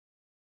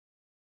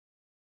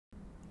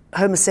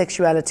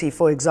homosexuality,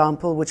 for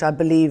example, which I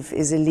believe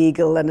is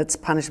illegal and it's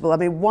punishable. I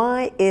mean,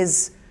 why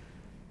is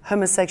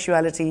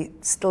homosexuality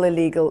still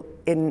illegal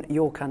in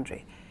your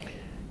country?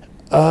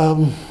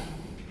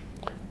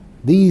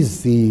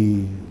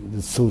 The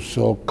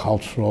social,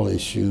 cultural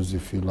issues,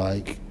 if you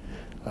like.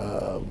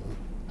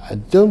 I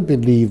don't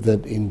believe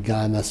that in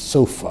Ghana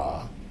so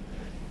far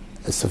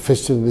a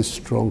sufficiently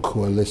strong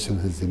coalition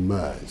has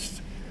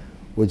emerged,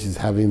 which is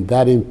having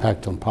that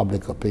impact on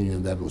public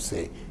opinion that will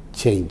say,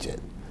 change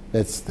it.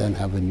 Let's then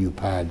have a new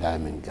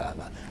paradigm in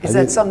Ghana. Is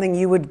that something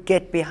you would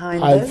get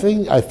behind? I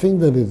think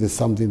that it is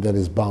something that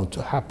is bound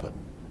to happen.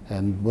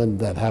 And when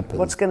that happens...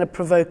 What's going to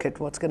provoke it?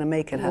 What's going to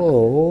make it happen?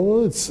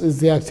 Oh, it's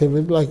the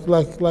activity,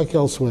 like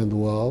elsewhere in the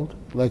world.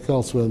 Like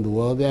elsewhere in the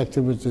world, the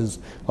activities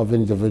of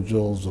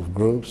individuals, of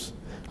groups.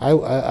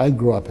 I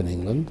grew up in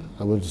England.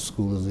 I went to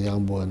school as a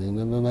young boy in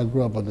England, and I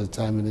grew up at a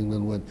time in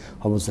England when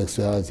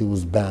homosexuality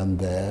was banned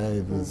there.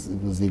 It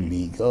was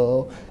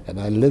illegal, and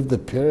I lived the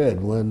period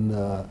when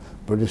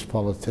British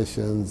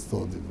politicians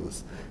thought it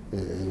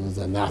was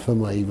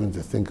anathema even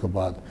to think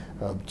about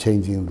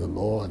changing the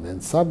law, and then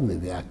suddenly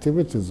the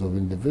activities of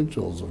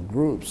individuals, of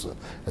groups,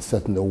 a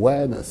certain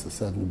awareness, a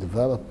certain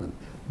development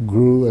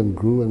grew and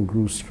grew and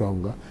grew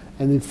stronger,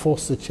 and it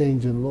forced a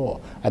change in law.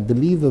 I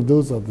believe that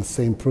those are the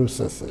same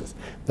processes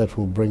that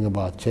will bring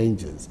about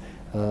changes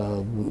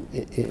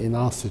in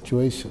our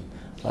situation.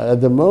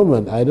 At the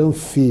moment, I don't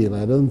see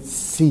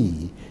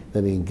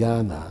that in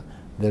Ghana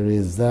there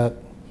is that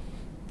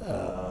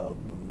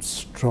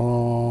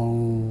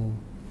strong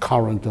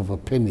current of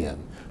opinion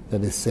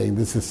that is saying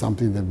this is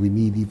something that we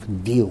need to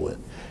even deal with.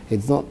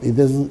 It's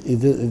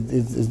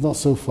not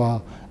so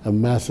far a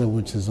matter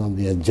which is on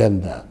the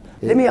agenda.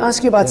 Let me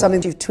ask you about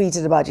something you've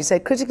tweeted about. You say,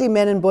 critically,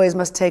 men and boys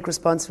must take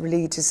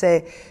responsibility to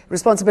say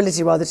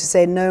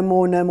no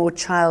more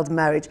child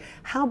marriage.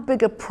 How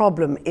big a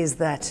problem is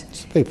that?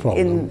 It's a big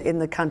problem. In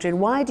the country?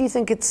 And why do you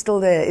think it's still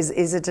there?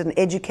 Is it an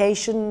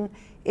education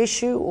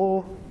issue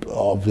or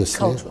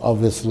cultural?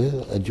 Obviously,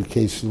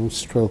 educational,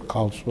 stroke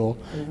cultural.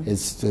 Mm-hmm.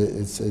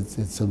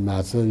 It's a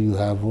matter. You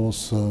have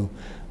also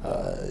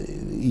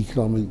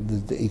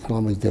the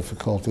economic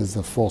difficulties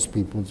that force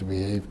people to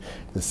behave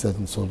in a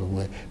certain sort of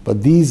way.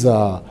 But these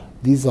are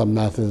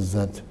matters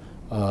that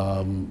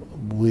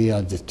we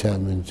are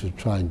determined to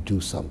try and do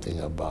something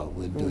about.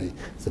 We're doing.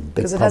 It's a big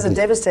because it has a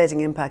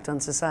devastating impact on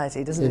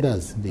society, doesn't it? It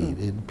does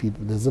indeed.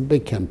 There's a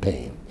big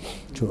campaign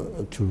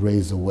to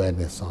raise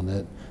awareness on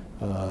it.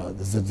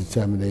 There's a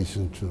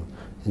determination to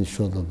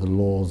ensure that the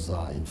laws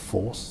are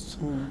enforced.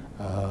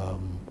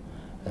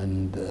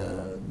 And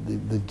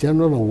the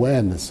general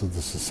awareness of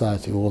the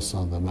society also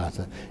on the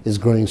matter is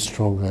growing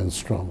stronger and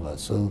stronger.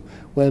 So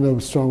we're in a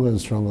stronger and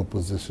stronger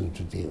position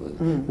to deal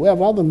with it. We have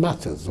other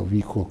matters of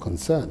equal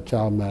concern.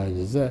 Child marriage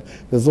is there.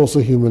 There's also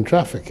human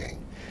trafficking,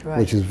 right,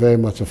 which is very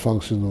much a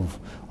function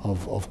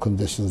of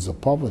conditions of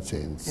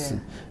poverty, and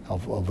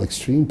of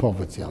extreme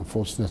poverty,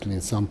 unfortunately,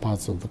 in some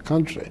parts of the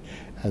country,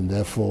 and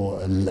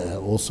therefore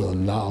also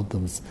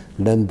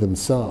lend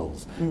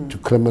themselves to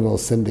criminal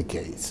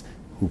syndicates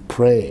who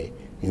prey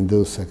in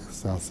those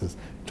circumstances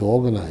to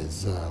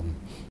organize